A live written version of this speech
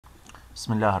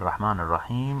Bismillah ar-Rahman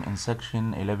ar-Rahim. In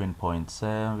section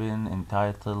 11.7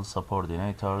 entitled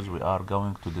Subordinators, we are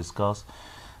going to discuss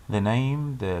the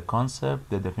name, the concept,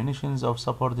 the definitions of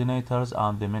subordinators,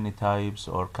 and the many types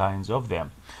or kinds of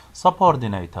them.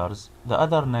 Subordinators, the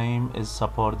other name is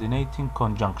subordinating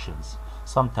conjunctions.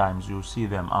 Sometimes you see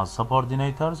them as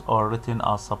subordinators or written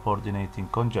as subordinating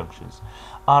conjunctions,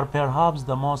 are perhaps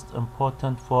the most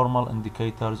important formal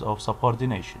indicators of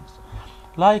subordinations.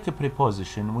 Like a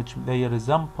preposition, which they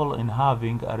resemble in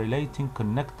having a relating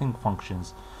connecting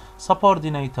functions,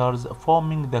 subordinators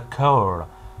forming the core,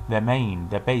 the main,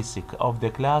 the basic of the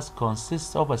class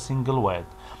consists of a single word.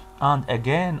 And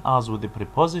again, as with the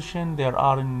preposition, there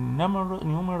are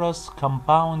numerous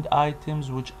compound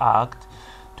items which act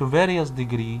to various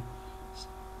degrees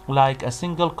like a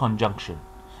single conjunction.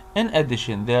 In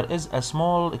addition, there is a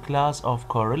small class of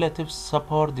correlative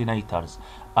subordinators,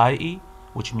 i.e.,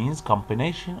 which means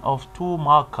combination of two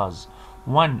markers,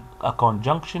 one a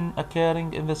conjunction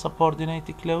occurring in the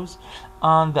subordinate clause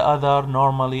and the other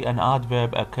normally an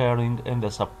adverb occurring in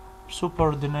the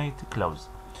subordinate clause.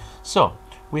 So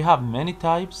we have many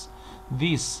types.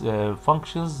 These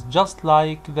functions, just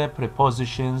like the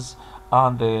prepositions,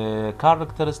 and the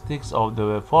characteristics of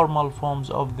the formal forms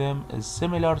of them is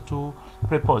similar to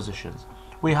prepositions.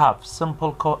 We have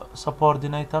simple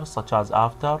subordinators such as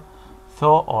after,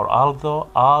 though or although,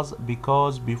 as,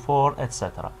 because, before,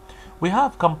 etc. We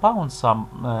have compound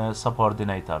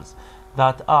subordinators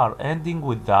that are ending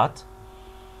with that,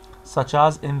 such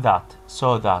as in that,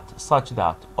 so that, such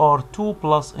that, or to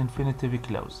plus infinitive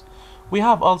clause. We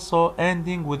have also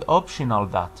ending with optional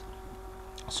that,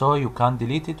 so you can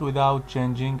delete it without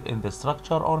changing in the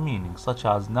structure or meaning, such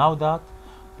as now that,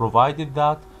 provided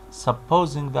that,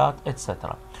 supposing that,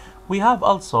 etc. We have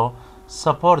also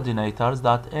subordinators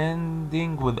that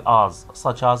ending with as,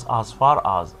 such as far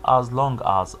as long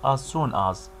as soon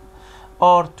as,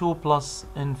 or to plus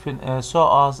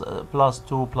so as plus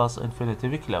to plus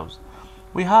infinitive clause.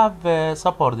 We have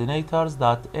subordinators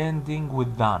that ending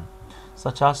with than,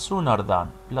 such as sooner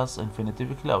than plus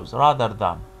infinitive clause, rather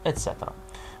than, etc.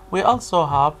 We also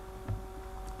have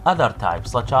other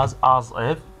types such as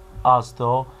if, as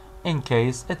though, in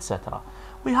case, etc.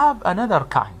 We have another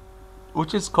kind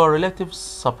which is correlative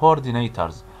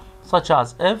subordinators, such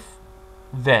as if,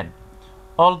 then,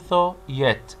 although,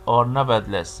 yet, or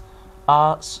nevertheless,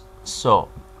 so.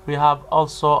 We have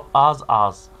also as,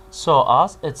 so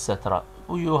as, etc.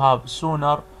 You have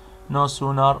sooner, no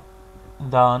sooner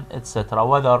than, etc.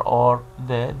 Whether or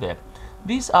there.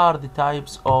 These are the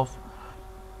types of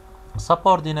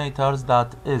subordinators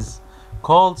that is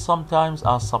called sometimes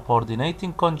as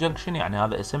subordinating conjunction، يعني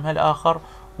هذا اسمها الآخر،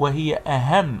 وهي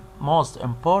أهم most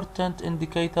important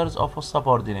indicators of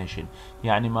subordination.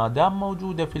 يعني ما دام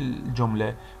موجودة في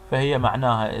الجملة فهي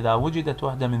معناها إذا وجدت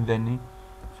واحدة من ذني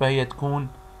فهي تكون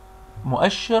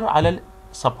مؤشر على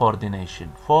subordination،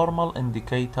 formal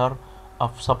indicator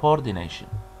of subordination.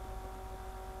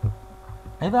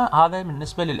 إذا هذا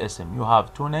بالنسبة للاسم. You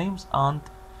have two names and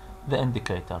the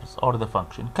indicators or the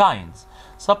function. Kinds.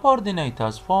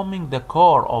 Subordinators forming the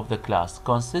core of the class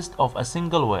consist of a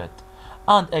single word.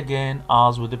 And again,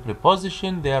 as with the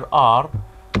preposition, there are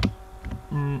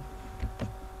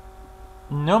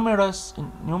numerous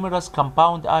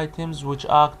compound items which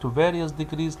act to various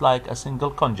degrees like a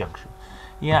single conjunction.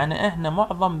 يعني احنا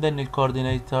معظم ذن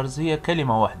الكوردينيترز هي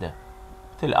كلمة واحدة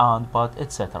مثل and, but,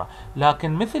 etc.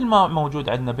 لكن مثل ما موجود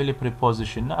عندنا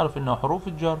بالpreposition نعرف انه حروف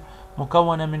الجر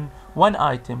مكونة من one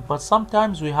item, but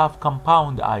sometimes we have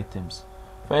compound items.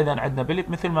 فإذا عندنا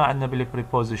مثل ما عندنا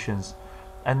بالprepositions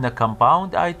عندنا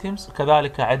compound items،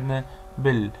 كذلك عندنا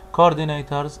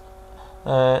بالcoordinators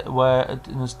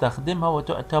ونستخدمها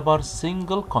وتعتبر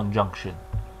single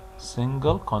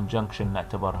conjunction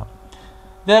نعتبرها.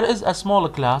 There is a small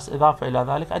class إضافة إلى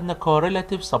ذلك عندنا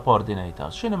correlative subordinators.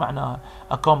 شنو معناها؟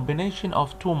 A combination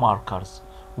of two markers,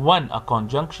 one a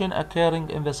conjunction occurring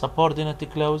in the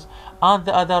subordinate clause and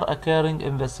the other occurring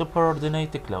in the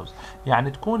subordinate clause.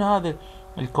 يعني تكون هذا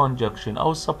الconjunction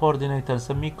أو subordinator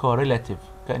نسميه correlative،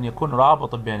 كأن يكون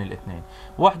رابط بين الاثنين.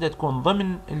 واحدة تكون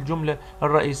ضمن الجملة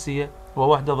الرئيسية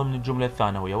وواحدة ضمن الجملة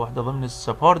الثانوية، واحدة ضمن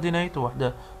subordinate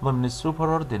وواحدة ضمن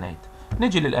subordinate.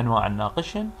 نجي للأنواع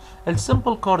الناقشة.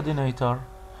 السمبل coordinator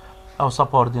أو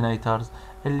subordinators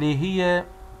اللي هي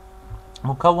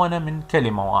مكونة من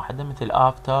كلمة واحدة مثل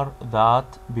after,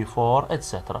 that, before,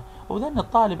 etc. وذن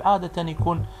الطالب عادة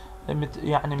يكون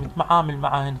يعني متعامل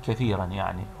معهن كثيرا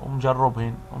يعني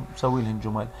ومجربهن ومسوي لهن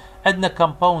جمل. عندنا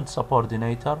compound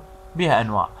subordinator بها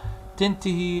أنواع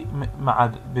تنتهي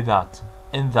مع بذات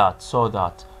in that, so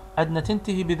that. عندنا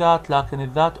تنتهي بذات لكن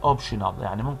الذات اوبشنال،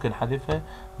 يعني ممكن حذفها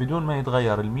بدون ما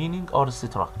يتغير المينينج او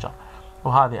الستراكشر،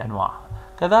 وهذه انواعها.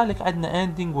 كذلك عندنا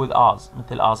ending with as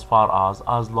مثل as far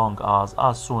as long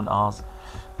as soon as.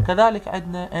 كذلك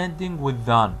عندنا ending with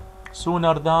than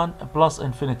sooner than plus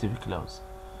infinitive clause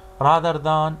rather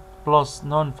than plus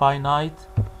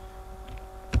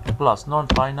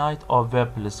non-finite or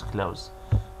verbless clause.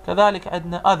 كذلك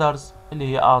عندنا others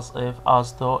اللي هي as if as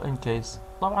though in case.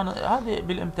 طبعا هذه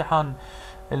بالامتحان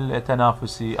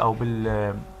التنافسي او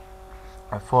بال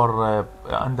for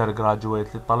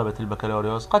undergraduate لطلبة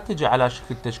البكالوريوس قد تجي على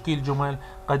شكل تشكيل جمل،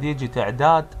 قد يجي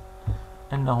تعداد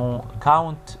انه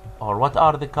count or what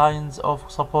are the kinds of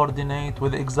subordinate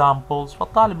with examples.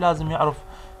 فالطالب لازم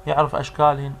يعرف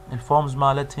اشكالهن، الفورمز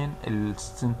مالتهن،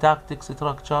 السنتاكتيك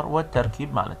ستراكشر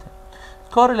والتركيب مالتهن.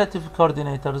 correlative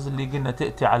coordinators اللي قلنا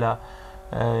تأتي على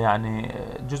يعني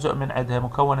جزء من عندها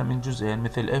مكونة من جزئين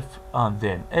مثل if and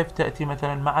then. if تأتي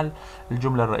مثلا مع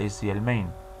الجملة الرئيسية المين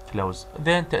clause،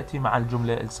 then تأتي مع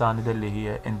الجملة الساندة اللي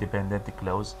هي independent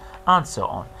clause and so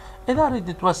on. إذا نريد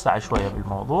نتوسع شوية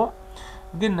بالموضوع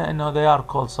قلنا إنه they are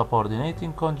called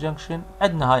subordinating conjunction.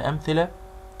 عندنا هاي أمثلة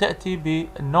تأتي ب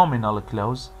nominal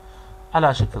clause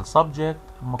على شكل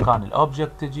subject، مكان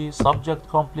الobject تجي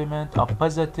subject complement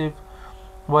appositive،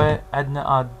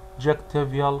 وعندنا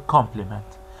adjectival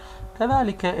complement.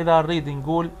 كذلك إذا نريد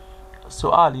نقول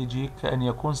سؤال يجي كأن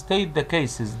يكون state the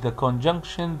cases the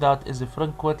conjunction that is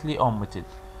frequently omitted.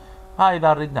 هاي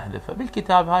إذا نريد نحذفها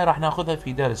بالكتاب، هاي راح ناخذها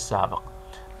في درس سابق،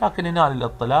 لكن هنا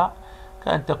للاطلاع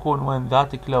كأن تكون when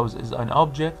that clause is an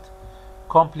object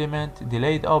complement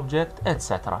delayed object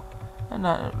etc.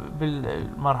 أنا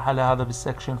بالمرحلة هذا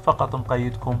بالسكشن فقط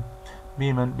مقيدكم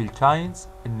بالكاينز،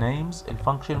 النيمز،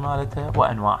 الفانكشن مالتها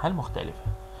وأنواعها المختلفة.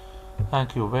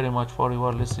 Thank you very much for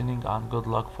your listening and good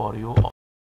luck for you all.